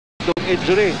yung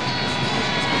injury.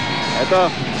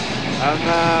 Ito, ang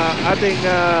ating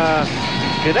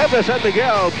Ginebra San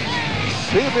Miguel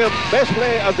premium best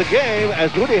play of the game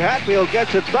as Rudy Hatfield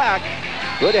gets it back.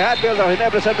 Rudy Hatfield, our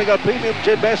Ginebra San Miguel premium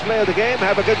gin best play of the game.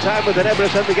 Have a good time with Ginebra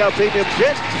San Miguel premium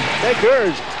gin. Make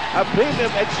yours a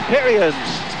premium experience.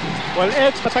 Well,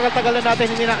 Ed, patagal-tagal na natin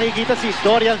hindi nakikita si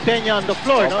Dorian Peña on the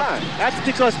floor, no? That's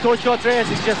because Coach Reyes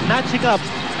is just matching up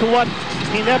to what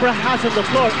Ginebra has on the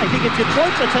floor. I think it's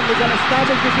important that San Miguel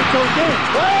establishes its own game.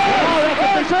 Wow,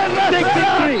 that's a big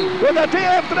victory. With a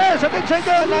TM3, sa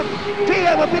Tinsenyo ng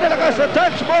TM ang pinalakas na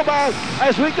touch mobile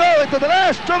as we go into the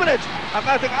last 2 minutes. Ang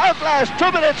ating outlast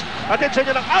 2 minutes at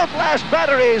Tinsenyo ng outlast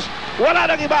batteries. Wala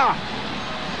nang iba.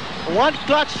 One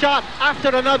clutch shot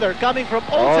after another coming from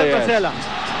Olsen Rosella.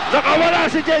 Nakawala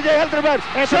si JJ Helterman.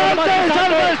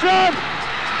 Salvation!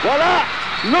 Wala.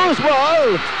 Loose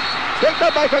ball. Picked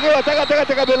up by Kagiwa.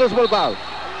 Teka, may loose ball foul.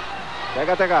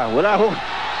 Teka. Wala ho.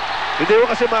 Hindi ho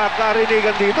kasi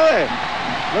makakarinigan dito eh.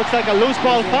 Looks like a loose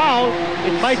ball foul.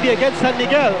 It might be against San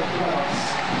Miguel.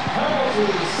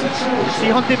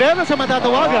 Si Hontiveros sa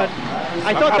matatawagan.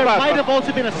 I thought there might have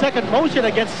also been a second motion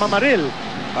against Mamaril.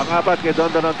 Pang-apat kay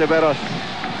Don Hontiveros.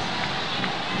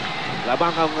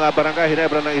 Labang ang Barangay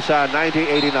Ginebra ng isa,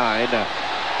 90-89.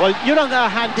 Well, yun ang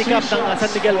handicap ng San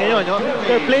Miguel ngayon. No?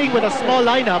 They're playing with a small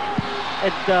lineup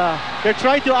and they're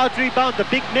trying to out-rebound the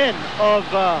big men of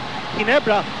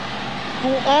Ginebra who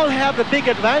all have the big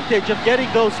advantage of getting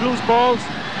those loose balls,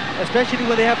 especially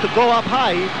when they have to go up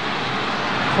high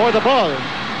for the ball.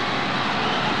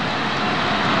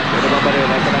 Pero Mamaril,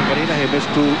 ay kanang kanina, he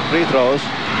missed 2 free throws.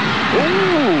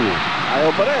 Ooh!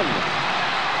 Ayaw pa rin.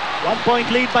 1 point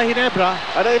lead by Ginebra.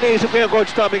 Ano iniisip kayo,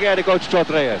 Coach Tommy Gani, Coach Chot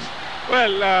Reyes?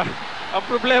 Well, ang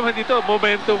problema dito,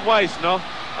 momentum-wise, no?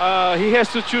 He has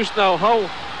to choose now how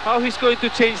he's going to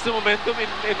change the momentum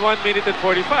in 1 minute and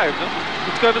 45, no?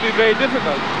 It's going to be very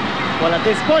difficult. Well, at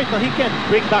this point, no, he can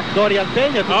bring back Dorian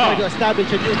Peña to try to establish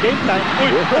a new game time.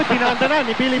 Uy, pinanda na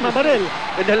ni Billy Mamaril.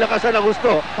 Nalakasan ang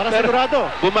gusto. Para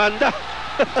sigurado. Bumanda.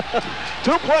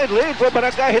 2-point lead for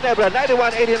Barangay Ginebra,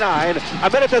 91-89. A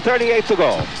minute and 38 to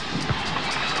go.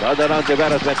 Don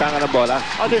Hontiveros may tanga ng bola.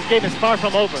 Oh, this game is far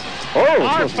from over.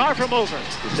 Oh! Far from over.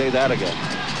 To say that again.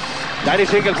 Danny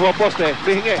Single pumaposte.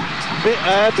 Bihingi.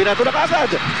 Pinato na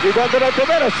kagad. Don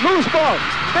Hontiveros. Loose ball.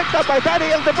 Picked up by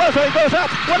Danny Ildeposo. He goes up.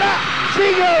 Wala!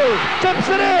 Single! Tips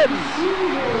it in!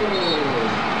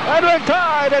 And we're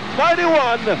tied at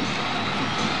 91.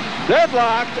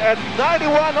 Deadlocked at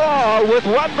 91 all with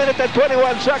 1 minute and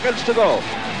 21 seconds to go.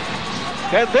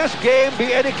 Can this game be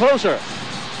any closer?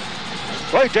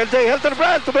 Oy, JJ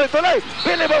Helterbrand, tuloy-tuloy.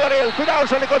 Billy Mamaril, pinaon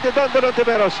sa likod ni Don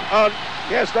Hontiveros.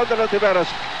 Yes, Don Hontiveros.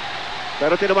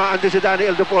 Pero tinamaan din si Danny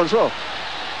Ildefonso.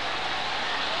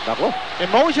 Nako.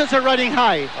 Emotions are running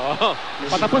high.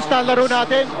 Patapos na ang laro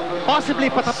natin. Possibly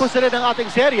patapos na rin ang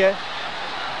ating serye.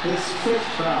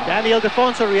 Danny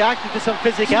Ildefonso reacted to some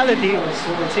physicality.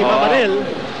 Si Mamaril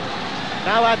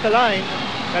now at the line.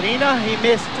 Kanina, he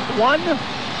missed 1.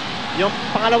 Yung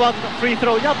pangalawang free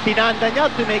throw niya, pinanda niya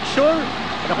to make sure.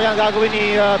 Ano kaya ang gagawin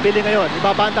ni Billy ngayon?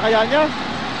 Ibabanta kaya niya?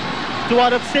 2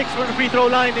 out of 6 from the free throw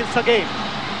line in sa game.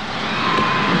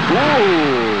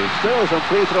 Ooh, still some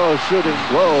free throw shooting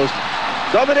close.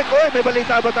 Dominic, may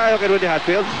balita ba tayo kay Rudy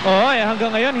Hatfield? Oo,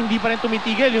 hanggang ngayon hindi pa rin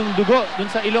tumitigil yung dugo dun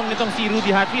sa ilong nitong si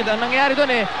Rudy Hatfield. Ang nangyari dun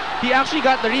he actually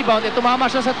got the rebound. Tumama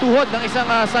siya sa tuhod ng isang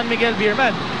San Miguel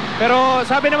beerman. Pero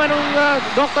sabi naman ng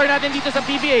doctor natin dito sa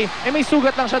PBA, may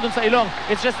sugat lang siya dun sa ilong.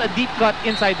 It's just a deep cut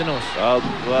inside the nose.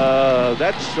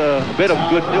 That's a bit of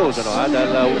good news, ano,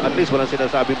 dahil at least walang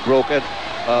sinasabing broken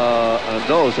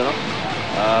nose, ano?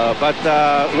 But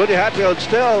Rudy Hatfield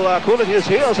still cooling his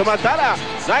heels. Samantala,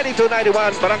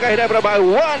 92-91, Barangay Ginebra by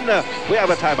 1. We have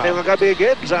a timeout. Yung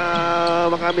kagabigit sa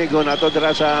mga amigo nato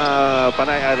dira sa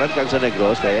Panay Island kag sa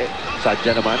Negros, kay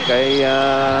sadya naman kay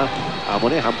amo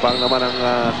ni hampang naman ang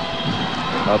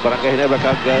Barangay Ginebra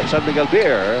kag San Miguel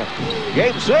Beer.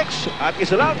 Game 6 at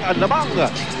isa lang ang lamang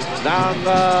ng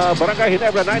Barangay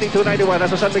Ginebra, 92-91.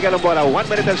 Nasa San Miguel ang bola,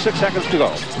 1 minute and 6 seconds to go.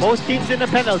 Most teams in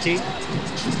the penalty.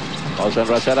 Olsen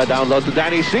Rosella down low to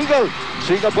Danny Siegel.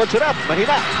 Siegel puts it up.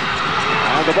 Mahina.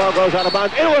 And the ball goes out of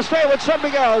bounds. It will stay with San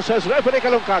Miguel, says referee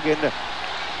Kalungkagin.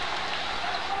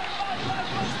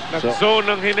 Nag-zone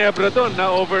ng Ginebra doon,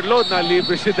 na-overload,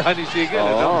 na-libre si Danny Siegel.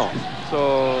 Ano? So,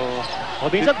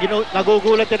 minsan,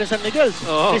 nagugulat din ng San Miguel.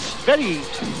 This very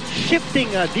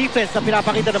shifting defense na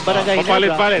pinapakita ng Barangay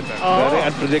Ginebra. Palit-palit. Very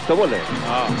unpredictable eh.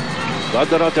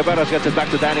 Don Hontiveros gets it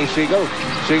back to Danny Siegel.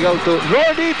 Siegel to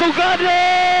Lordy Tugano!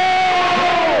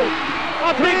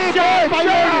 A big shot by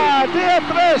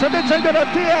TM3 sa Tinsenyo ng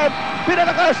TM.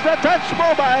 pinalakas na touch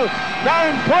mobile.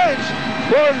 9 points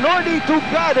for Lordy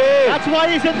Tugade. That's why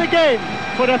he's in the game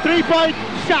for a 3-point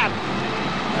shot.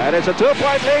 And it's a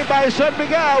 2-point lead by San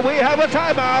Miguel. We have a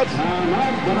timeout.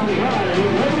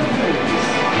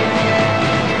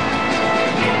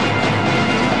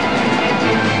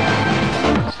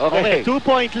 Okay,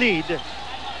 2-point lead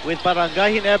with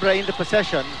Barangay Ginebra in the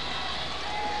possession.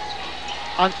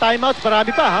 On timeouts,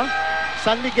 marami pa, ha?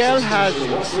 San Miguel has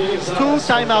 2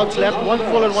 timeouts left, 1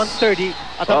 full and 1 30.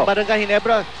 At ang Barangay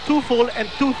Ginebra, 2 full and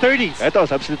 2 30s. Ito,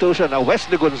 substitution. Now,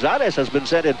 Wesley Gonzalez has been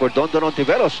sent in for Dondon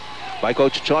Ontiveros by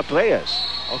Coach Chot Reyes.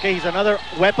 Okay, he's another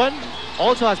weapon.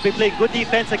 Also has been playing good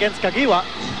defense against Kagiwa.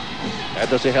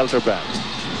 Ito si Helterbrand.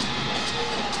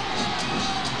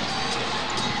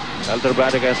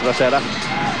 Helterbrand against Rosella.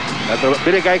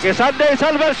 Binigay kay Sunday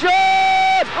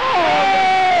Salvacion! Oh,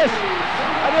 yes!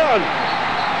 Ano yun?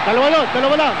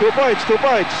 Dalawa lang. 2 points, 2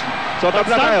 points. So,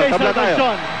 tabla tayo.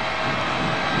 Salvacion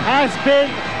has been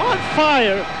on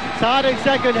fire sa ating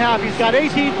second half. He's got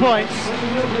 18 points.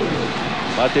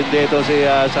 But hindi ito si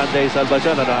Sunday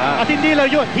Salvacion, ano ha? At hindi lang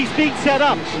yun, he's being set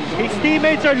up. His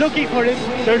teammates are looking for him.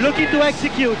 They're looking to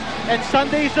execute. And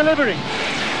Sunday is delivering.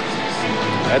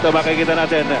 Ito makikita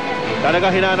natin.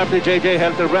 Talaga hinanap ni JJ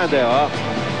Helterbrand oh.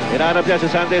 Hinanap niya si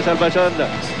Sunday Salvacion.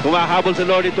 Humahabol si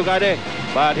Lordy Tugade.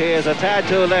 But he is a tad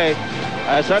too late.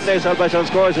 Sunday Salvacion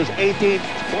scores his 18th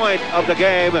point of the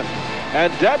game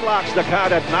and deadlocks the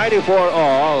count at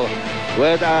 94-all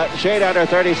with shade under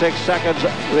 36 seconds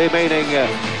remaining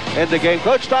in the game.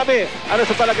 Coach Tommy, ano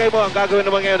sa palagay mo ang gagawin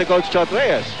naman ngayon ni Coach Chot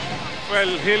Reyes? Well,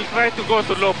 he'll try to go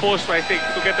to low post, I think,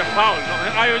 to get a foul. No?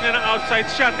 Ayaw niya ng outside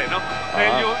shot, eh, no?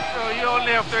 Dahil you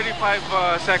only have 35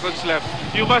 seconds left.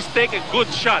 You must take a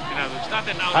good shot, in other words, not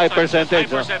an outside high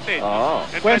percentage. High percentage.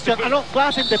 And Question, anong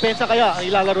klaseng depensa kaya ang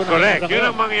ilalaro ng correct,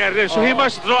 yun ang mangyayari. So he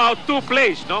must draw out 2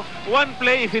 plays, no? One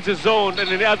play if it's a zone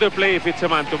and the other play if it's a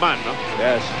man-to-man, no?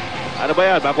 Yes. Ano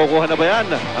ba yan? Makukuha na ba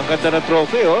yan? Ang ganda ng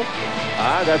trophy, oh.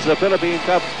 That's the Philippine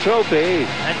Cup trophy.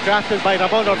 And crafted by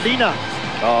Ramon Ordina.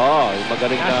 Oo, yung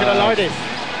magaling na national artist.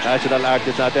 National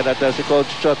artist natin. At si Coach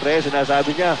Chot Reyes,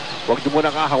 sinasabi niya, huwag niyo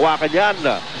muna kahawakan yan.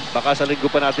 Baka sa linggo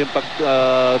pa natin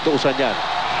pagtuusan yan.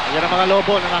 Yan ang mga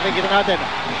lobo na nakikita natin.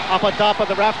 Up on top of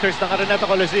the rafters ng Araneta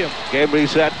Coliseum. Game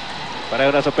reset.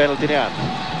 Pareho na sa penalty niyan.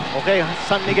 Okay,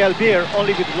 San Miguel Beer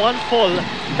only with 1 full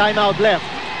timeout left.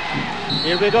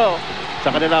 Here we go. Sa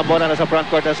kanila ang bola na sa front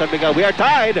court ng San Miguel. We are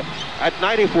tied at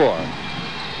 94.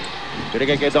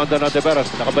 Binigay kay Dondon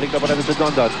Ontiveros. Nakabalik na pa natin si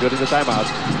Dondon during the timeout.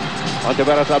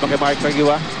 Ontiveros habang kay Mark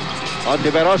Frangiwa.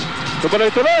 Ontiveros,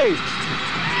 tuloy-tuloy.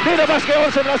 Dinabas kay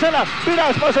Olsen Rosella.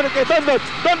 Pinas pa sa kay Dondon.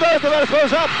 Dondon Ontiveros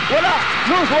goes up. Wala.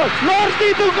 Loose ball. Lordy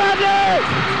Tugade!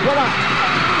 Wala.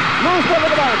 Loose ball na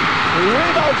naman.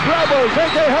 Rebound trouble.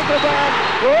 JJ Helterbrand.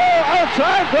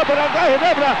 Outside for Barangay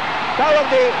Ginebra.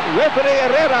 Tawag ni referee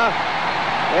Herrera.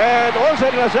 And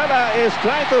Olsen Rosella is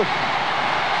trying to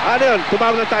ano yun?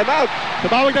 Tumawag ng timeout.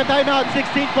 Tumawag ng timeout.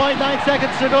 16.9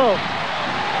 seconds to go.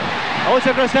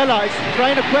 Olsen Rosella is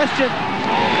trying to question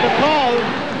the call.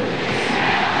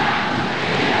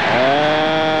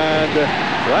 And,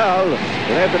 well,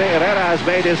 referee Herrera has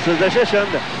made his decision.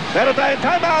 Meron tayong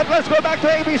timeout. Let's go back to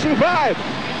ABC 5.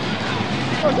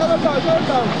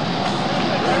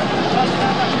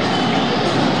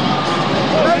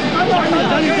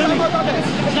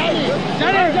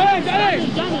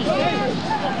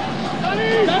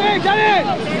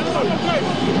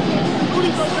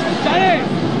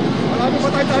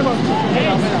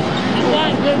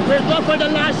 We'll go for the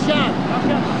last shot.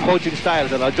 Coaching style.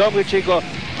 John Chico,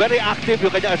 very active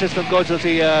yung kanyang assistant coach na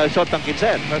si Shot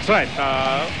Tangkinsen. That's right.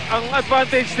 Ang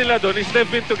advantage nila doon is they've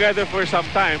been together for some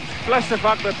time. Plus the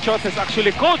fact that Chot has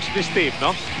actually coached this team,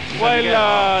 no? While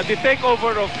the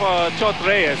takeover of Chot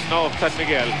Reyes, no, of San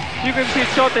Miguel, you can see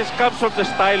Chot comes from the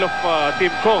style of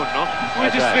Team Cone, no?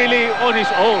 Which is really on his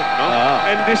own, no?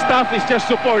 And the staff is just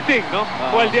supporting, no?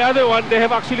 While the other one, they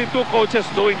have actually 2 coaches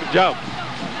doing the job.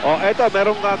 Eto,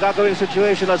 merong gagawing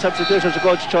situational substitution si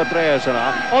Coach Chot Reyes.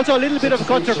 Also, a little bit of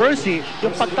controversy.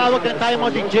 Yung pagtawag ng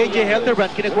timeout ni JJ Helterbrand,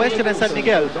 kina-question ng San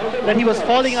Miguel that he was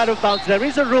falling out of bounds. There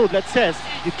is a rule that says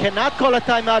you cannot call a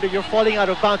timeout if you're falling out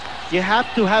of bounds. You have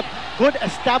to have good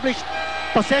established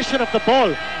possession of the ball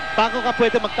bago ka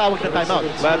pwede magtawag ng timeout.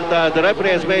 But the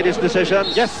referee has made his decision.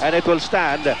 Yes. And it will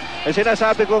stand.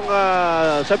 Sinasabi kong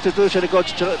substitution ni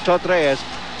Coach Chot Reyes,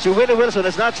 si Willie Wilson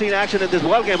has not seen action in this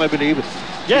ball game, I believe.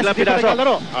 Yes, hindi pa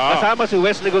naglalaro. Kasama si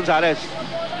Wesley Gonzalez.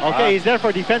 Okay, he's there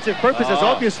for defensive purposes,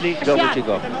 obviously. Joey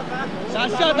Chico.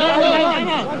 Sasha,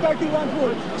 131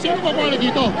 full. Sino ba bola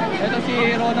dito? Ito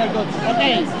si Ronald Goods.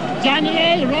 Okay, Johnny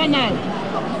A. Ronald.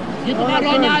 Dito ka,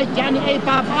 Ronald. Johnny A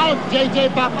pop out. JJ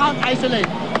pop out. Isolate.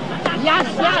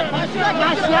 Last shot.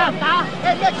 Last shot, ha?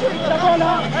 Hey, make sure the ball,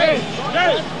 ha? Hey,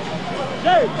 hey,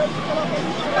 hey.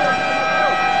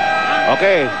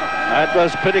 Okay, that was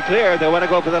pretty clear. They want to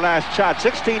go for the last shot.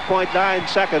 16.9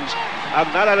 seconds. Ang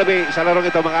nalalabi sa larong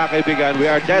ito, mga kaibigan. We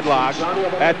are deadlocked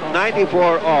at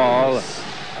 94 all.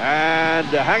 And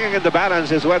hanging in the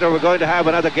balance is whether we're going to have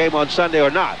another game on Sunday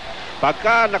or not.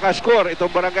 Pagka nakascore itong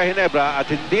Barangay Ginebra at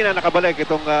hindi na nakabalik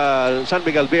itong San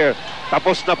Miguel Beer,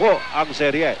 tapos na po ang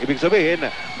serye. Ibig sabihin,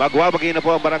 magwawagi na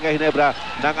po ang Barangay Ginebra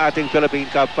ng ating Philippine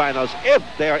Cup Finals if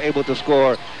they are able to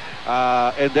score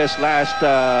in this last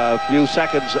few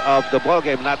seconds of the ball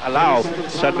game, not allow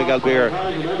San Miguel Beer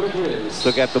to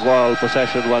get the ball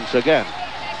possession once again.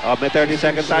 May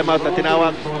 30-second timeout na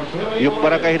tinawag. Yung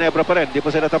Barangay Ginebra pa rin, di pa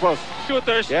sila tapos.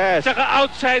 Shooters, yes. Tsaka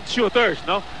outside shooters,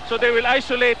 no? So they will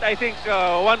isolate, I think,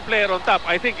 one player on top.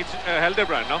 I think it's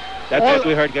Hildebrand, no? That's what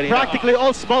we heard kanina. Practically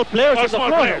all small players All on the small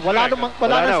floor. players, Wala right.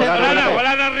 na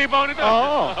Wala nang rebound ito.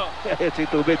 Oo. Si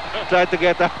Tubit trying to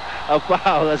get a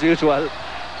foul as usual.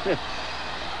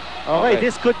 Okay,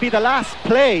 this could be the last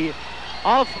play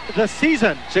of the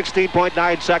season. 16.9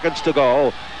 seconds to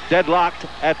go. Deadlocked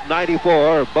at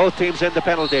 94. Both teams in the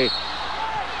penalty.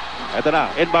 Ito na,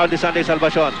 inbound ni Sunday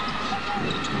Salvacion.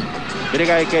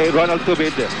 Binigay kay Ronald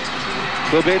Tubid.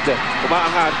 Tubid,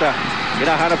 umaangat.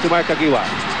 Hinahanap si Mark Kagiwa.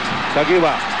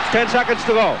 Kagiwa, 10 seconds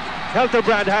to go.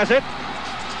 Helterbrand has it.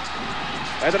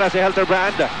 Ito na si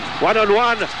Helterbrand.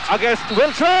 One-on-one against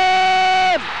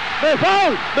Wilson! May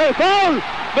foul! May foul!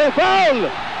 May foul!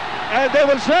 And they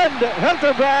will send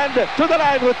Helterbrand to the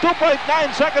line with 2.9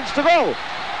 seconds to go.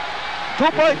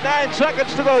 2.9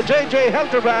 seconds to go. J.J.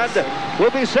 Helterbrand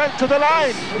will be sent to the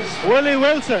line. Willie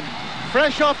Wilson,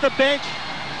 fresh off the bench,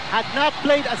 had not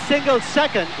played a single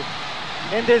second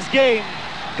in this game.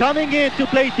 Coming in to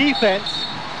play defense,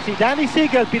 si Danny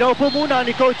Siegel, pinaupo muna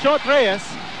ni Coach Chot Reyes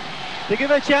to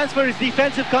give a chance for his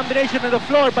defensive combination on the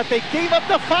floor, but they gave up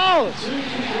the foul.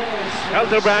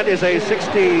 Helterbrand is a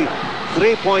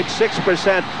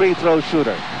 63.6% free throw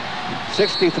shooter.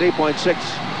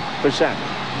 63.6%.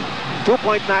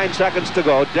 2.9 seconds to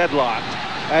go, deadlocked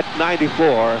at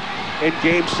 94 in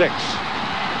Game 6.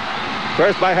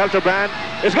 First by Helterbrand,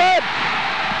 is good!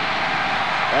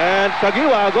 And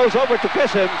Kagiwa goes over to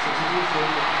kiss him.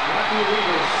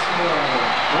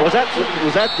 Was that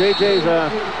JJ's,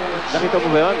 nakita mo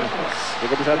ba yun? Hindi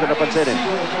ko masyado napansin eh.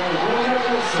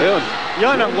 Ayun.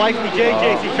 Yun ang wife ni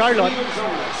JJ, si Charlotte.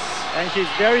 And she's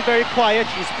very, very quiet.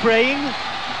 She's praying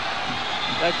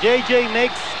that JJ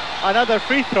makes another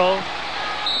free throw.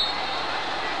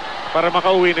 Para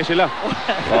makauwi na sila.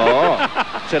 Oo.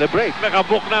 Celebrate.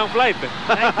 Nakabook na ang flight.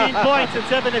 19 points and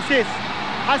 7 assists.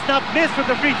 Has not missed from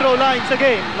the free throw lines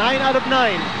again. 9 out of 9.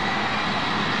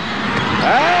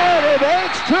 And it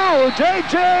makes two.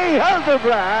 J.J.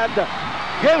 Helterbrand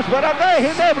gives Barangay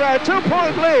Ginebra a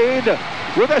 2-point lead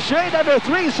with a shade under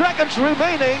 3 seconds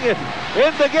remaining in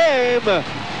the game.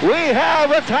 We have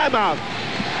a timeout.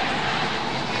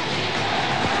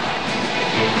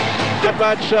 Not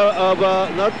much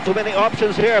not too many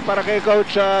options here para kay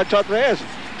Coach Chot Reyes.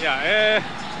 Yeah,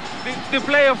 the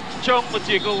play of Chong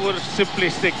Mochico was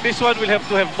simplistic. This one will have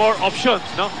to have more options,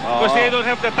 no? Because they don't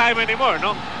have the time anymore,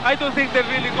 no? I don't think they're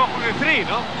really going for a 3,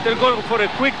 no? They're going for a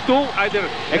quick 2, either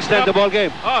Extend the ball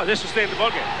game. Just to stay in the ball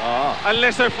game.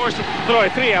 Unless they're forced to throw a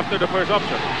 3 after the first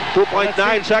option.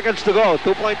 2.9 seconds to go.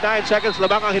 2.9 seconds.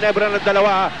 Labang ang Ginebra ng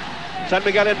dalawa. San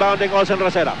Miguel inbounding Olsen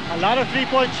Rosera. A lot of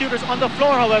three-point shooters on the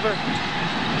floor, however.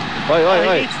 He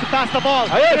needs to pass the ball.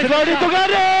 Ayun, si Lodi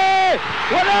Tugani!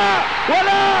 Wala!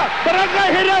 Wala!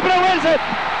 Barangay Ginebra wins it!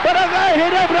 Barangay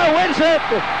Ginebra wins it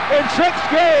in 6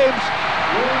 games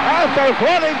after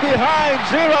falling behind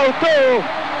 0-2.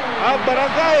 Ang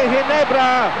Barangay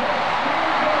Ginebra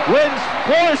wins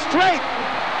 4 straight.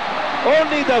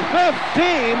 Only the 5th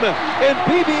team in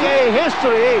PBA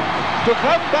history to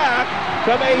come back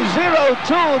from a 0-2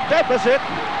 deficit.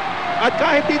 At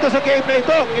kahit dito sa game na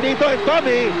ito, Kinito and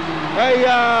Tommy ay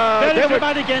very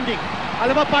dramatic ending.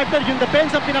 Alam mo, partner, yung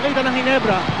defense ang pinakita ng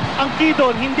Ginebra, ang key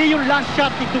doon, hindi yung last shot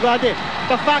ni Tugade.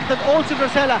 The fact that Olsen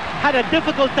Rosella had a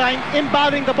difficult time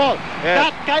inbounding the ball. Yes.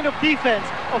 That kind of defense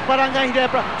of Barangay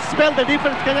Ginebra spelled the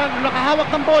difference. Kanya nung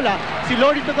nakahawak ng bola, si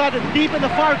Lodi Tugade deep in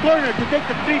the far corner to take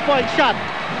the 3-point shot.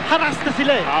 Haras na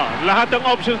sila eh. Lahat ng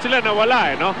options sila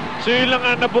nawala, no? So yun lang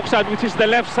ang nabuksan, which is the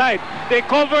left side. They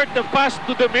covered the pass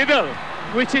to the middle,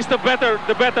 which is the better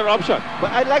option.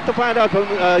 But I'd like to find out from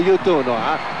you two, no?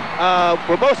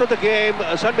 For most of the game,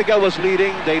 San Miguel was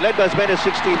leading. They led by as many as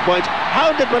 16 points. How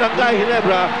did Barangay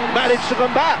Ginebra manage to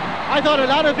come back? I thought a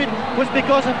lot of it was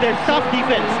because of their tough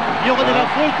defense. Yung kanilang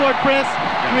full court press,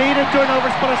 created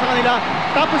turnovers para sa kanila.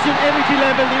 Tapos yung energy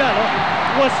level nila, no,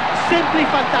 was simply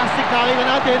fantastic. Nakita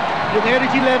natin yung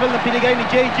energy level na pinigay ni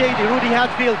JJ, ni Rudy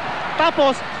Hatfield.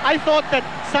 Tapos, I thought that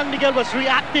San Miguel was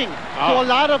reacting to a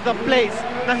lot of the plays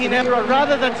ng Ginebra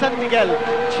rather than San Miguel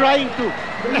trying to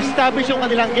establish yung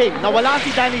kanilang game. Nawala si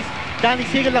Danny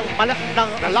Siegel ng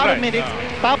a lot of minutes.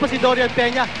 Tapos si Dorian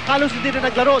Peña, halos hindi na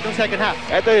naglaro ng second half.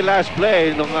 Ito yung last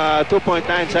play nung 2.9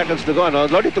 seconds to go. No?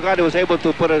 Lodi Tocado was able to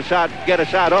put a shot, get a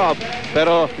shot off,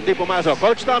 pero hindi pumasok.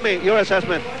 Coach Tommy, your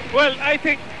assessment? Well, I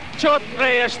think Chot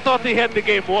Reyes thought he had the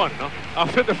game won, no?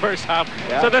 After the first half.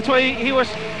 Yeah. So that's why he was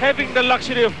having the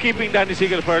luxury of keeping Danny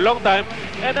Siegel for a long time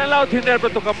and allowed Ginebra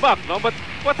to come back, no? But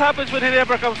what happens when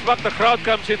Ginebra comes back? The crowd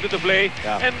comes into the play,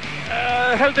 and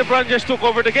Hildebrand just took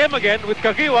over the game again with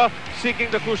Kagiwa seeking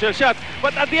the crucial shot.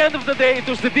 But at the end of the day, it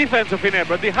was the defense of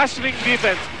Ginebra, the hustling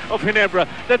defense of Ginebra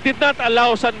that did not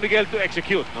allow San Miguel to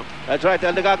execute, no? That's right.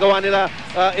 Ang nagagawa nila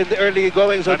in the early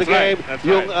goings of the game,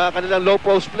 yung kanilang low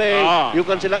post play, yung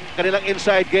kanilang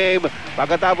inside game.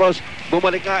 Pagkatapos,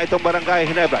 bumalik nga itong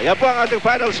Barangay Ginebra. Yan po ang ating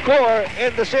final score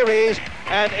in the series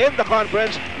and in the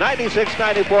conference.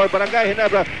 96-94, Barangay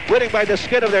Ginebra winning by the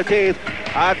skin of their teeth.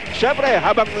 At syempre,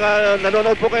 habang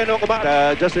nanonood po kayo nung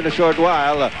just in a short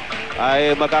while,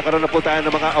 ay magkakaroon na po tayo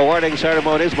ng mga awarding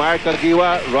ceremonies. Mark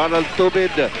Kagiwa, Ronald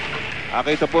Tubid.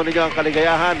 Kita po ninyo ang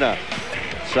kaligayahan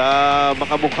sa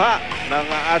makamukha ng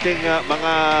ating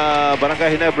mga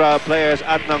Barangay Ginebra players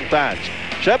at ng fans.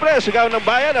 Siyempre, sigaw ng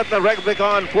bayan at ng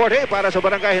Recon 40 para sa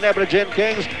Barangay Ginebra Gin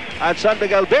Kings at San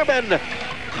Miguel Beermen.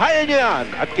 Kaya niyo yan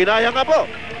at kinaya nga po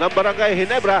ng Barangay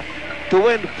Ginebra to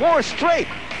win 4 straight.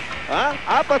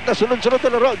 Apat na sunod-sunod na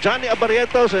laro. Johnny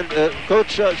Abarientos and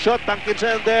Coach Shot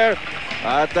Tankinsen there.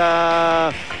 At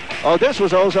this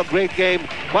was also a great game.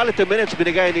 Quality minutes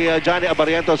binigay ni Johnny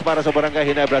Abarientos para sa Barangay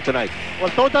Ginebra tonight.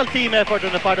 Well, total team effort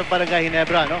on the part of Barangay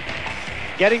Ginebra, no?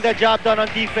 Getting the job done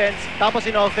on defense, tapos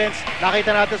in offense,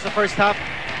 nakita natin sa first half,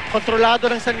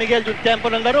 kontrolado ng San Miguel yung tempo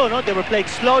ng laro, no? They were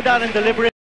playing slow down and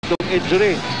deliberate.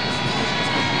 Injury.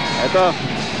 Ito,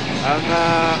 ang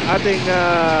ating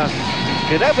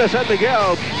Ginebra San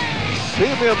Miguel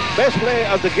premium best play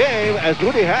of the game as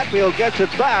Rudy Hatfield gets it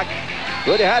back.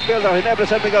 Rudy Hatfield of Ginebra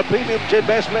San Miguel Premium Gin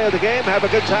best play of the game. Have a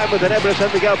good time with Ginebra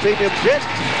San Miguel Premium Gin.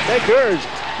 Make yours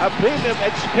a premium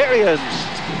experience.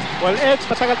 Well, Ed,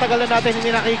 patagal-tagal na natin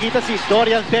hindi nakikita si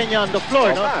Dorian Peña on the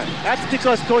floor, no? That's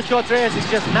because Coach Chot Reyes is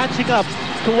just matching up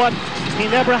to what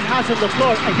Ginebra has on the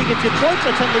floor. I think it's important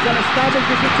that San Miguel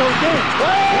establishes its own game.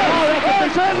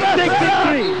 Big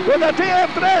victory! With a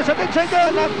TM3 sa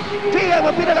Tinsenyo ng TM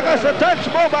ang pinalakas sa Touch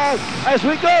Mobile as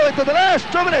we go into the last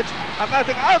 2 minutes. Ang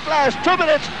ating Outlast 2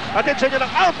 minutes at Tinsenyo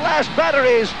ng Outlast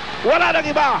batteries. Wala nang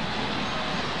iba.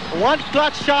 One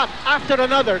clutch shot after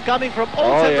another coming from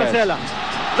Olsen Rosella.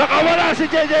 Nakawala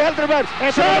si JJ Hildebrand.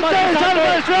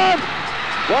 Celebration!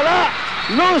 Wala!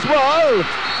 Loose ball!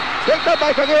 Picked up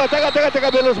by Kagiwa. Teka,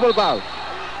 may loose ball foul.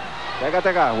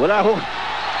 Teka, wala ho.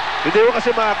 Hindi ko kasi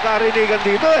makakarinigan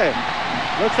dito eh.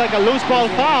 Looks like a loose ball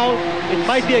foul. It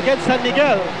might be against San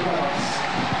Miguel.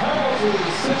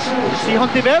 Si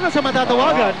Hontiveros sa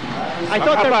matatawagan. I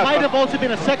thought there might have also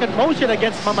been a second motion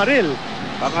against Mamaril.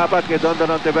 Pangapat kay Don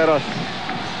Hontiveros.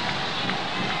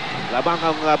 Labang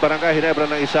ang Barangay Ginebra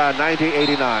ng isa,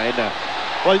 90-89.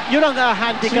 Well, yun ang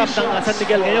handicap ng San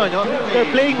Miguel ngayon, no? They're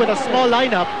playing with a small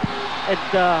lineup and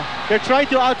they're trying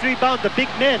to out-rebound the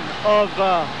big men of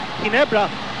Ginebra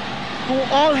who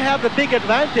all have the big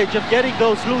advantage of getting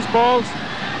those loose balls,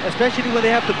 especially when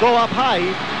they have to go up high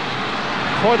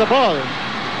for the ball.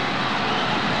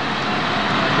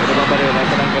 Pero ba rin,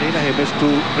 kanina, he missed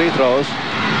 2 free throws.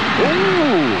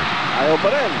 Ayaw pa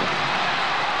rin.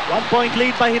 1 point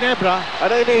lead by Ginebra.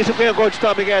 Ano iniisip ko yung Coach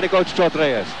Tommy kaya ni Coach Chot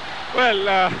Reyes? Well,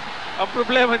 ang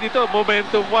problema dito,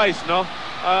 momentum-wise, no?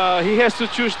 He has to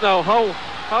choose now how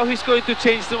he's going to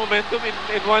change the momentum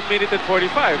in 1 minute and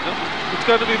 45, no? It's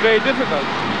going to be very difficult.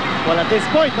 Well, at this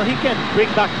point, no, he can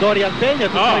bring back Dorian Peña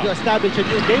to try to establish a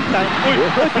new game plan.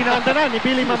 Pinanda na ni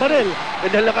Billy Mamaril.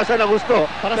 Nalakasan ang gusto.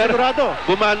 Para sigurado.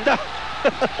 Bumanda.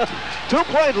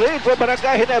 2-point lead for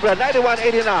Barangay Ginebra,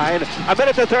 91-89. A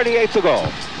minute and 38 to go.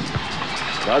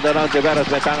 Ganda ng Tiveros,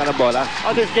 may tanga ng bola.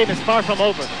 Oh, this game is far from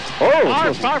over.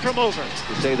 Far from over.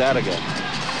 To say that again.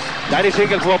 Danny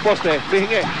Siegel pumaposte,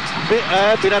 pihingi.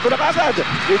 Pinato na kagad.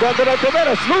 Ganda ng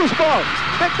Tiveros, loose ball.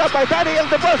 Picked up by Danny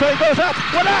Ildepozo, he goes up.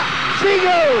 Wala!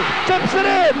 Siegel chips it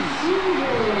in.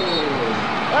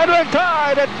 And we're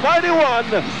tied at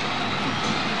 91.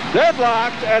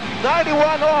 Deadlocked at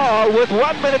 91 all with 1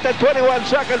 minute and 21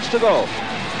 seconds to go.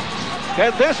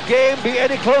 Can this game be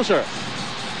any closer?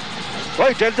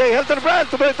 Hoy, JJ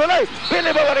Hildenbrand, tuloy-tuloy.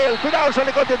 Billy Mamaril, pinaw sa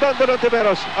likod ni Don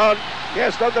Tiberos.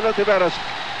 Yes, Don Tiberos.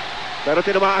 Pero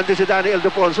tinamaan din si Danny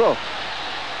Ildefonso.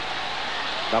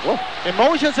 Nako.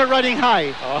 Emotions are running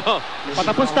high.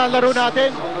 Patapos na ang laro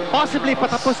natin. Possibly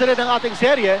patapos na rin ang ating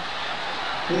serye.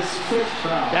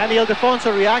 Danny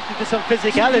Ildefonso reacted to some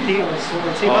physicality.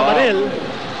 Si Mamaril,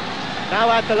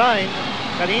 now at the line.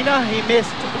 Kanina, he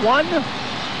missed one.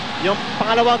 Yung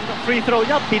pangalawang free throw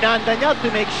niya, pinanda niya to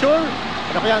make sure.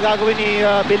 Ano kaya ang gagawin ni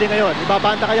Billy ngayon?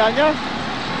 Ibabanda kaya niya?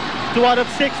 2 out of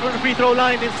 6 from the free throw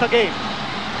line in sa game.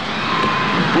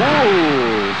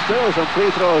 Ooh, still some free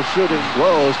throw shooting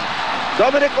close.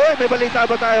 Dominic, may balita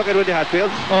ba tayo kay Rudy Hatfield?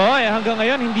 Oo, hanggang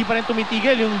ngayon hindi pa rin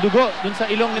tumitigil yung dugo dun sa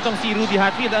ilong nitong si Rudy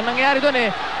Hatfield. Ang nangyari dun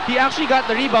he actually got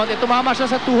the rebound. Tumama siya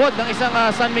sa tuhod ng isang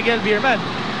San Miguel beerman.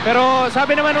 Pero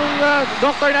sabi naman ng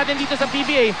doctor natin dito sa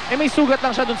PBA, may sugat lang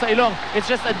siya dun sa ilong. It's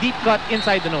just a deep cut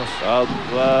inside the nose.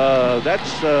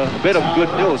 That's a bit of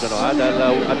good news, ano,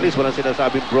 dahil at least walang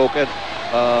sinasabing broken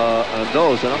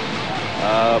nose, ano?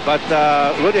 But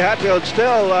Rudy Hatfield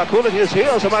still cooling his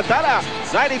heels. Samantala,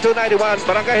 92-91,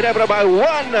 Barangay Ginebra by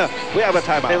 1. We have a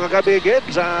timeout. Ngayong gabi, Gid,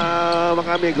 sa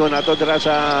mga amigo nato dira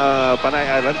sa Panay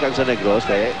Island, kang sa Negros,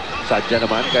 kay sadya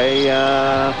naman, kay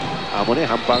amo ni,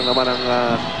 hampang naman ang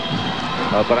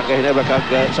Barangay Ginebra kag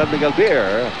San Miguel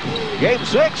Beer. Game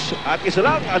 6 at isa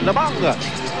lang ang lamang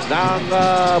ng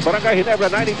Barangay Ginebra,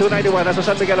 92-91. Nasa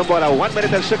San Miguel ang bola, 1 minute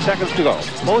and 6 seconds to go.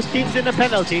 Both teams in the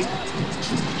penalty.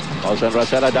 Olsen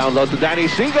Rosella down low to Danny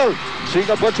Siegel.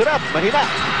 Siegel puts it up. Mahina.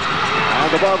 And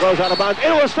the ball goes out of bounds.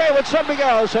 It will stay with San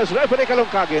Miguel, says referee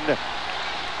Kalungkagin.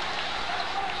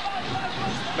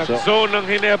 Nag-zone ng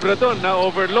Ginebra doon,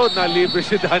 na-overload, na-libre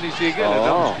si Danny Siegel.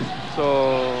 Oh. So,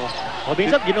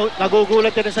 minsan,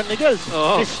 nagugulat din ng San Miguel.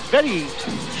 This very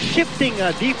shifting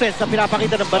defense na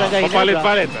pinapakita ng Barangay Ginebra.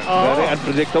 Papalit-palit. Very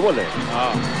unpredictable,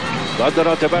 Don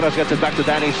Tiberos gets it back to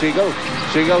Danny Siegel.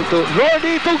 Siegel to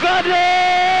Lordy Tugade!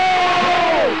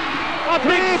 A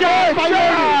big shot by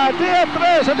Lordy! TM3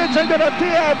 sa Vincent ng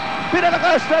TM.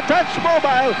 Pinalakas na touch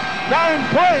mobile.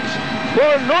 9 points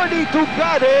for Lordy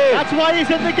Tugade. That's why he's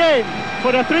in the game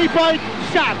for the 3-point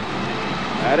shot.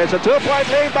 And it's a 2-point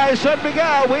lead by San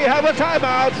Miguel. We have a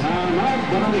timeout.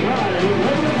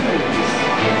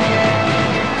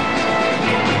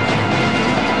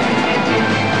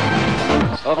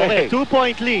 Okay,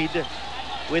 2-point lead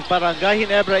with Barangay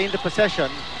Ginebra in the possession.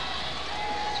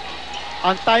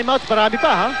 On timeouts, marami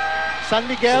pa, ha? San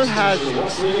Miguel has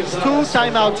 2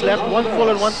 timeouts left, 1 full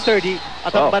and 1:30.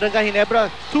 At ang Barangay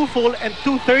Ginebra, 2 full and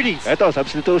 2:30. Ito,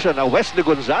 substitution. Wesley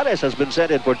Gonzalez has been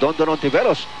sent in for Don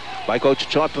Tiberos by Coach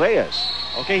Chot Reyes.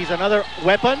 Okay, he's another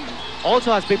weapon.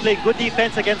 Also has been playing good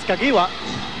defense against Kagiwa.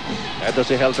 Ito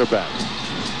si Hildenbrand.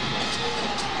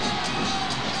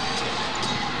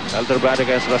 Hildenbrand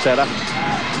against Rosella.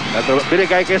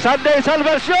 Binigay kay Sunday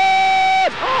Salvacion!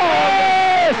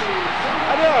 Yes!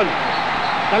 Ano yun?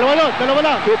 Dalawa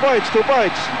lang. 2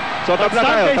 points. So tabla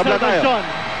tayo. Salvacion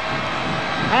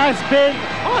has been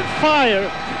on fire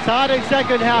sa ating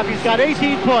second half. He's got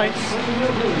 18 points.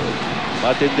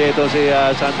 Matindi ito si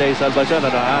Sunday Salvacion,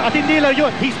 ano ha? At hindi lang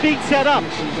yun, he's being set up.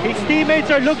 His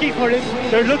teammates are looking for him.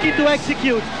 They're looking to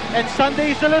execute. And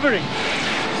Sunday is delivering.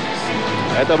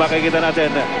 Ito makikita natin.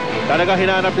 Talaga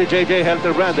hinanap ni JJ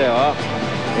Hildenbrand,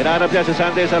 Hinanap niya si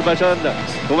Sunday Salvacion.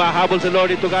 Humahabol si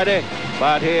Lordy Tugade.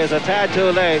 But he is a tad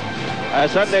too late.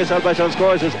 Sunday Salvacion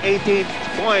scores his 18th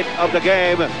point of the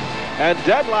game and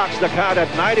deadlocks the count at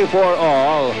 94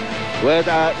 all with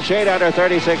shade under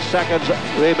 36 seconds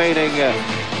remaining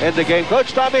in the game.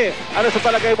 Coach Tommy, ano sa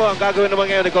palagay mo ang gagawin naman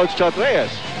ngayon ni Coach Chot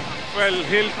Reyes? well,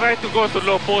 he'll try to go to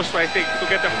low post, I think, to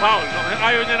get a foul. No?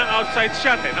 Ayaw niya ng outside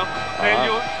shot, no? Then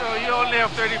you only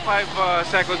have 35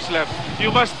 seconds left.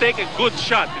 You must take a good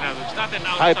shot. It's not an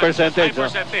outside high percentage. High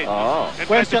percentage.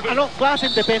 Question, anong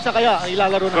klaseng depensa kaya ang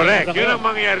ilalaro na? Correct. Yun ang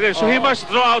mangyayari. So he must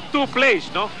draw out two plays,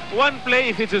 no? One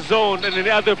play if it's a zone and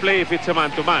the other play if it's a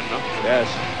man-to-man, no? Yes.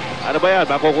 Ano ba yan?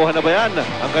 Makukuha na ba yan?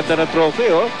 Ang ganda ng trophy,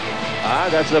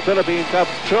 that's the Philippine Cup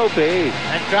trophy.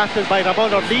 And drafted by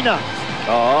Ramon Ordina.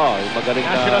 Yung magaling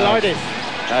National artist.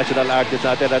 National artist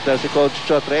natin. At si Coach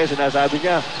Chot Reyes, sinasabi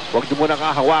niya, huwag niyo muna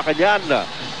kahawakan yan.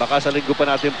 Baka sa linggo pa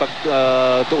natin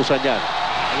pagtuusan yan.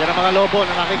 Ayan ang mga lobo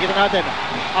na nakikita natin.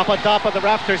 Up on top of the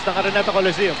rafters ng Araneta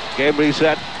Coliseum. Game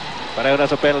reset. Pareho na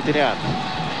sa penalty niyan.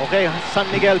 Okay, San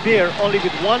Miguel Beer only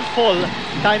with one full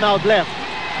timeout left.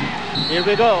 Here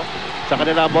we go. Sa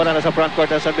kanila ang bola na sa front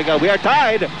court ng San Miguel. We are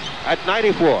tied at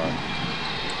 94.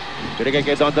 Binigay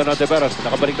kay Dondon Ontiveros.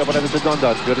 Nakabalik na pa rin si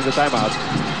Dondon during the timeout.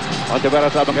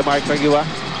 Ontiveros habang kay Mark Tagiwa.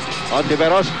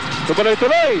 Ontiveros,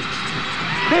 tuloy-tuloy.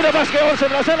 Pinabas kay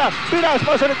Olsen Racela. Pinas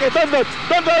pa ulit kay Dondon.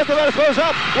 Dondon Ontiveros goes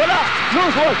up. Wala.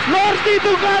 Loose ball. Lordy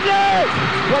Tugane!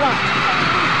 Wala.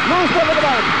 Loose ball na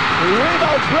naman.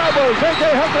 Rebound trouble. JJ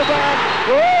Helterbrand.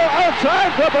 Oh,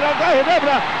 outside for Barangay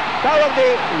Ginebra. Tawag ni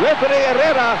referee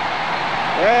Herrera.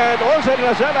 And Olsen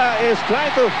Racela is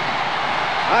trying to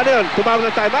tumawag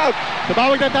ng timeout.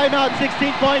 Tumawag ng timeout,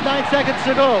 16.9 seconds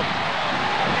to go.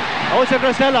 Olsen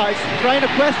Racela is trying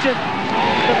to question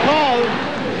the call.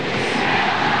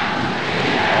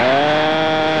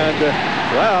 And,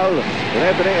 well,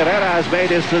 referee Herrera has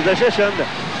made his decision.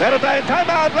 Pero tayong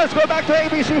timeout. Let's go back to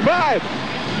ABC 5.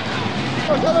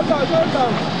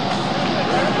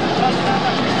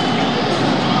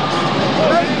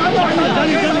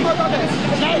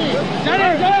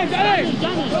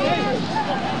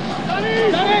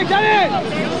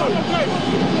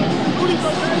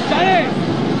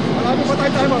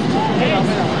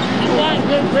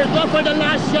 We'll go for the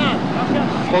last shot.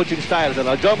 Coaching style,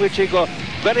 John Wichico,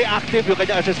 very active yung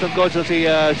kanyang assistant coach na si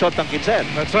Sean Tangkinsen.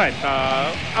 That's right.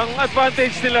 Ang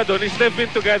advantage nila doon is they've been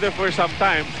together for some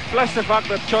time. Plus the fact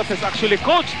that Chot has actually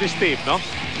coached this team, no?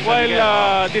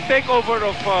 While the takeover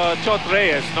of Chot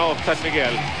Reyes, no, of San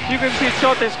Miguel, you can see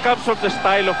Chot comes from the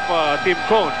style of Team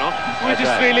Cone, no? Which is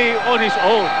really on his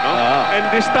own, no? And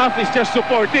the staff is just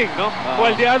supporting, no?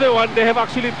 While the other one, they have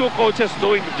actually two coaches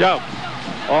doing the job.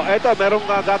 Oh, eto, merong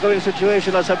gagawing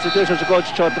situational substitution si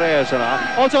Coach Chot Reyes.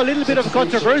 Also, a little bit of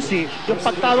controversy. Yung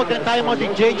pagtawag ng timeout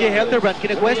ni JJ Helterbrand,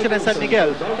 kina-question ng San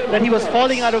Miguel that he was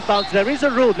falling out of bounds. There is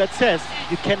a rule that says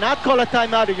you cannot call a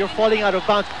timeout if you're falling out of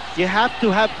bounds. You have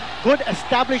to have good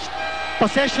established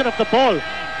possession of the ball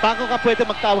bago ka pwede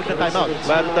magtawag ng timeout.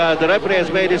 But the referee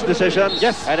has made his decision.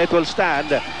 Yes. And it will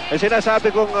stand. And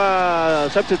sinasabi kong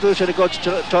substitution ni Coach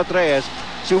Chot Reyes,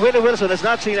 si Willie Wilson has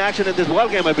not seen action in this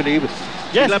ball game, I believe.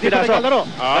 Yes, Silang di pa pinasok. naglalaro.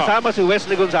 Kasama si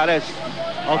Wesley Gonzalez.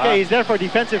 Okay, he's there for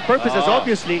defensive purposes,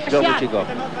 obviously. John Wichico.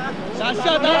 Shot,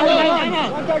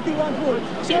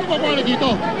 Sino ba bola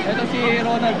dito? Ito si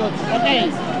Ronald Goods.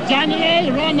 Okay, Johnny A,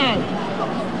 Ronald.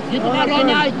 Dito ka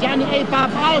Ronald, Johnny A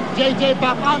pop out, JJ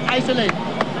pop out, isolate.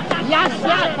 Last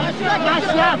shot,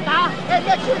 ha? Hey,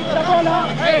 make sure the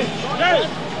bola. Hey.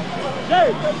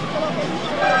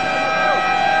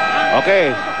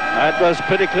 Okay, that was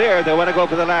pretty clear. They want to go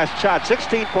for the last shot.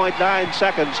 16.9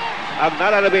 seconds ang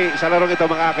nalalabi sa larong ito,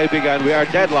 mga kaibigan. We are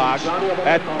deadlocked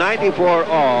at 94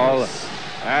 all.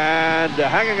 And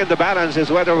hanging in the balance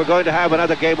is whether we're going to have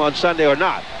another game on Sunday or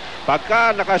not.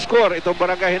 Pagka nakascore itong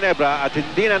Barangay Ginebra at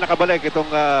hindi na nakabalik itong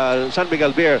San Miguel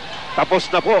Beer, tapos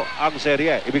na po ang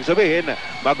serye. Ibig sabihin,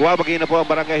 magwawagi na po ang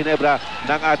Barangay Ginebra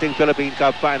ng ating Philippine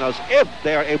Cup Finals if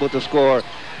they are able to score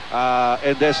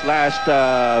in this last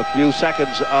few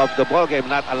seconds of the ball game,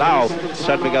 not allow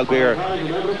San Miguel Beer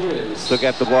to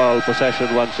get the ball possession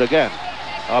once again.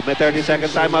 May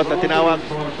 30-second timeout na tinawag.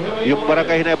 Yung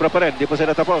Barangay Ginebra pa rin, di pa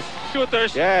sila tapos.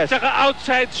 Shooters, Yes. tsaka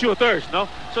outside shooters, no?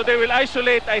 So they will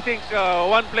isolate, I think,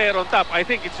 one player on top. I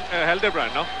think it's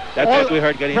Helderbrand, no? That's what we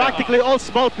heard kanina. Practically all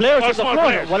small players All on the small floor.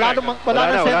 players, Wala correct.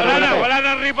 nang center. Wala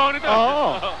nang rebound ito.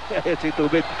 Oo. Si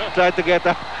Tubit trying to get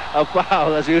a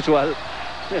foul as usual.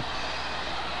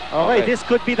 Okay, this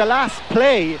could be the last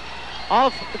play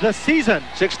of the season.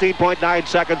 16.9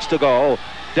 seconds to go.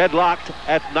 Deadlocked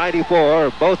at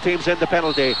 94. Both teams in the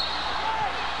penalty.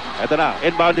 Ito na,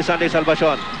 inbound ni Sunday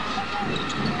Salvacion.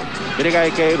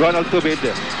 Binigay kay Ronald Tubid.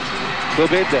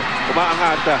 Tubid,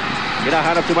 umaangat.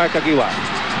 Hinahanap si Mark Tagiwa.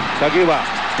 Tagiwa,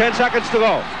 10 seconds to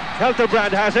go.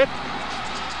 Helterbrand has it.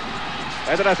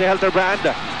 Ito na si Helterbrand.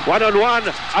 One-on-one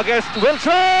against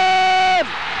Wilson!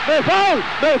 May foul!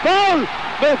 May foul!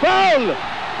 May foul!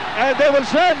 And they will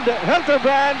send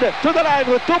Helterbrand to the line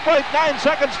with 2.9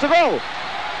 seconds to go.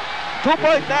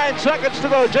 2.9 seconds to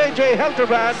go. JJ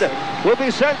Helterbrand will be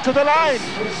sent to the line.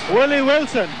 Willie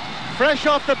Wilson, fresh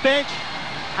off the bench,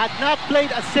 had not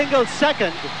played a single second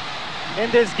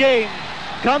in this game.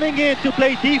 Coming in to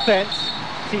play defense,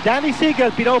 si Danny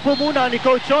Siegel, pinaupo muna ni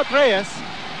Coach Chot Reyes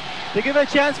to give a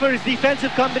chance for his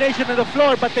defensive combination on the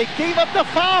floor, but they gave up the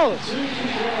foul.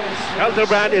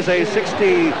 Helterbrand is a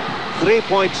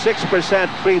 63.6%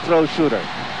 free throw shooter.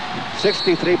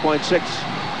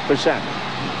 63.6%.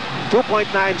 2.9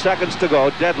 seconds to go,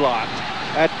 deadlocked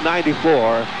at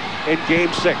 94 in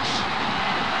Game 6.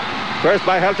 First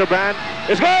by Helterbrand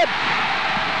is good!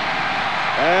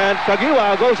 And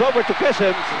Kagiwa goes over to kiss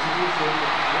him.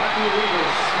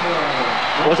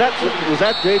 Was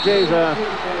that JJ's,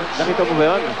 nakita mo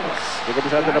ba yun? Hindi ko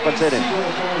masyado napansin eh.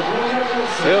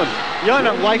 Ayun. Yun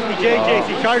ang wife ni JJ,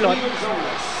 si Charlotte.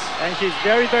 And she's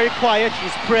very, very quiet.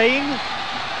 She's praying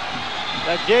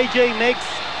that JJ makes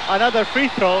another free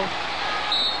throw.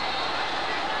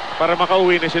 Para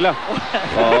makauwi na sila.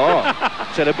 Oo.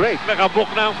 Celebrate. Nakabook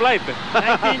na ang flight.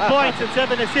 19 points and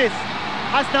 7 assists.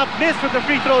 Has not missed from the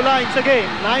free throw line sa game.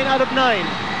 9 out of 9.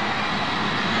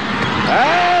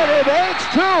 And it makes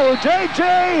two.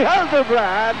 JJ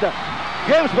Hildebrand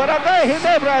gives Barangay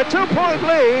Ginebra a 2-point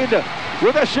lead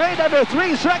with a shade under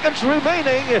 3 seconds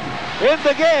remaining in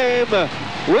the game.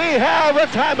 We have a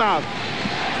timeout.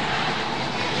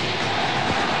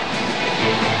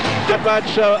 Not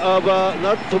much of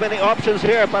not too many options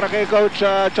here para kay Coach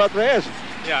Chot Reyes.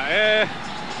 Yeah,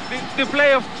 the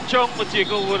play of Chong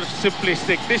Mochico were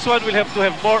simplistic. This one will have to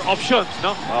have more options,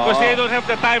 no? Because they don't have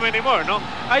the time anymore, no?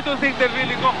 I don't think they're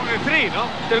really going for a 3, no?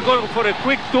 They're going for a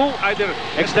quick 2, either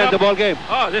extend the ball game.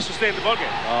 Just to stay in the ball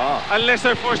game. Unless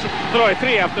they're forced to throw a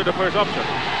 3 after the first option.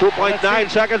 2.9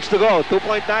 seconds to go.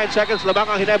 2.9 seconds. Labang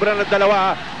ang Ginebra ng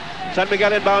dalawa. San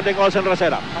Miguel inbounding Olsen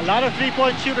Rosera. A lot of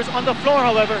three-point shooters on the floor,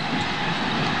 however.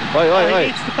 He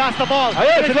needs to pass the ball.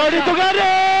 Ayun, si Lodi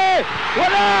Tugade!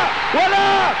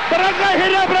 Wala! Barangay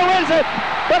Ginebra wins it!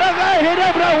 Barangay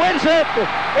Ginebra wins it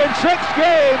in 6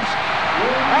 games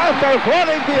after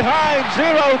falling behind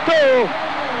 0-2.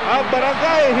 Ang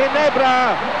Barangay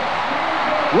Ginebra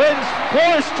wins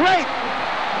 4 straight.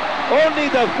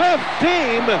 Only the 5th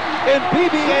team in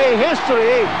PBA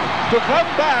history to come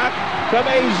back from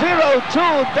a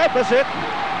 0-2 deficit.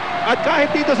 At kahit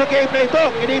dito sa game na ito,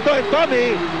 Kinito and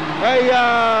Tommy ay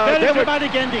very dramatic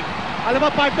ending. Alam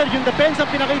mo, partner, yung defense ang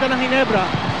pinakita ng Ginebra,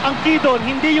 ang key doon,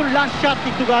 hindi yung last shot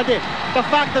ni Tugade. The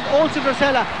fact that Olsen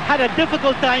Rosella had a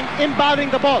difficult time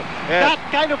inbounding the ball. Yes. That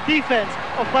kind of defense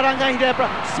of Barangay Ginebra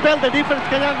spelled the difference.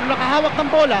 Kaya nung nakahawak ng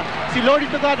bola, si Lodi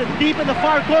Tugade deep in the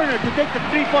far corner to take the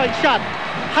 3-point shot.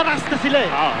 Haras na sila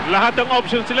eh. Lahat ng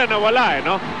options sila nawala eh,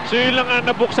 no? So yun lang ang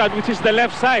nabuksan, which is the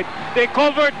left side. They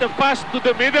covered the pass to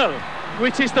the middle,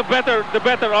 which is the better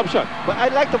option. But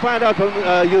I'd like to find out from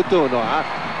you two, no?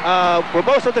 For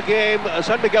most of the game,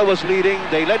 San Miguel was leading.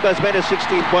 They led by as many as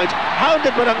 16 points. How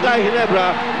did Barangay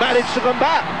Ginebra manage to come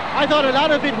back? I thought a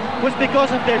lot of it was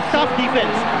because of their tough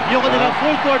defense. Yung kanilang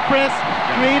full court press,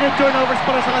 created turnovers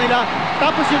para sa kanila.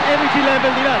 Tapos yung energy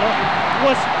level nila, no,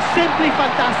 was simply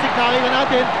fantastic. Nakita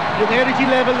natin yung energy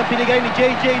level na pinigay ni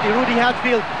JJ, ni Rudy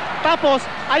Hatfield. Tapos,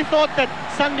 I thought that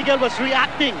San Miguel was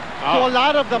reacting to a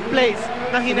lot of the plays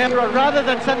ng Ginebra rather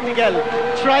than San Miguel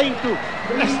trying to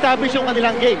establish yung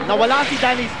kanilang game. Nawala si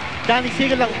Danny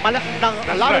Siegel ng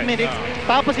a lot of minutes.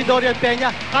 Tapos si Dorian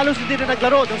Peña, halos hindi na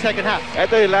naglaro ng second half.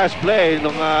 Ito yung last play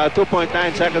nung 2.9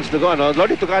 seconds to go. No?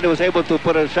 Lodi Tugade was able to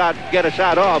get a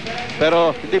shot off,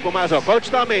 pero hindi pumasok. Coach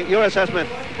Tommy, your assessment?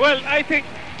 Well, I think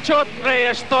Chot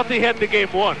Reyes thought he had the game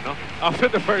won, no? After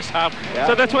the first half. Yeah.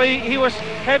 So that's why he was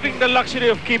having the luxury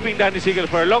of keeping Danny Siegel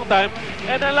for a long time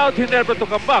and allowed Ginebra to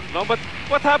come back, no? But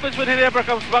what happens when Ginebra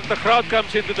comes back? The crowd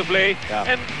comes into the play,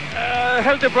 and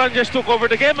Hildebrand just took over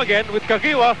the game again with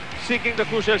Kagiwa seeking the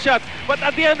crucial shot. But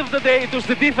at the end of the day, it was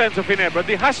the defense of Ginebra,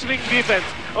 the hustling defense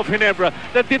of Ginebra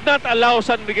that did not allow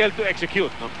San Miguel to execute,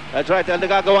 no? That's right. Ang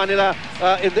nagagawa nila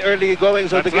in the early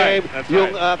goings of the game, yung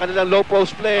kanilang low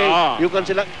post play, yung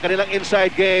kanilang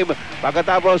inside game,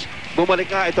 pagkatapos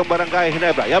bumalik nga itong Barangay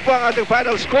Ginebra. Yan po ang ating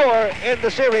final score in the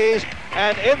series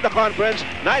and in the conference,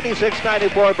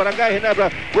 96-94. Barangay Ginebra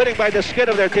winning by the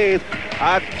skin of their teeth.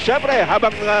 At syempre,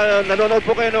 habang nanonood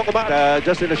po kayo nung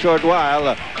just in a short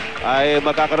while, ay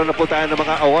magkakaroon na po tayo ng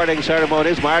mga awarding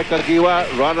ceremonies. Mark Kagiwa,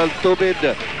 Ronald Tubid.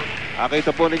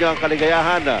 Nakita po ninyo ang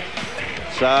kaligayahan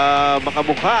sa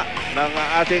makamukha ng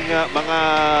ating mga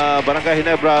Barangay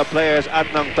Ginebra players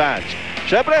at ng fans.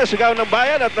 Siyempre, sigaw ng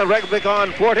bayan at ng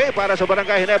Regbicon 40 para sa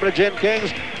Barangay Ginebra Gin Kings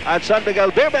at San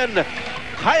Miguel Beermen.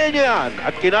 Kaya niyo yan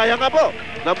at kinaya nga po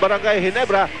ng Barangay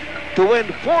Ginebra to win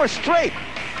 4 straight.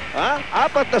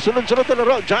 4 na sunod-sunod na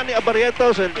laro. Johnny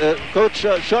Abarientos and Coach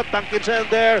Shot Tankinsen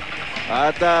there.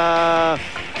 At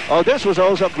this was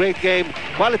also a great game.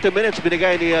 Quality minutes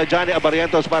binigay ni Johnny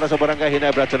Abarientos para sa Barangay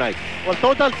Ginebra tonight. Well,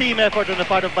 total team effort on the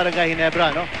part of Barangay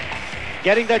Ginebra, no?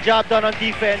 Getting the job done on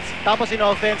defense, tapos in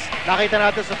offense, nakita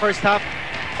natin sa first half,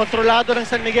 kontrolado ng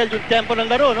San Miguel yung tempo ng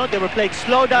laro, no? They were playing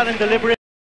slow down and deliberate.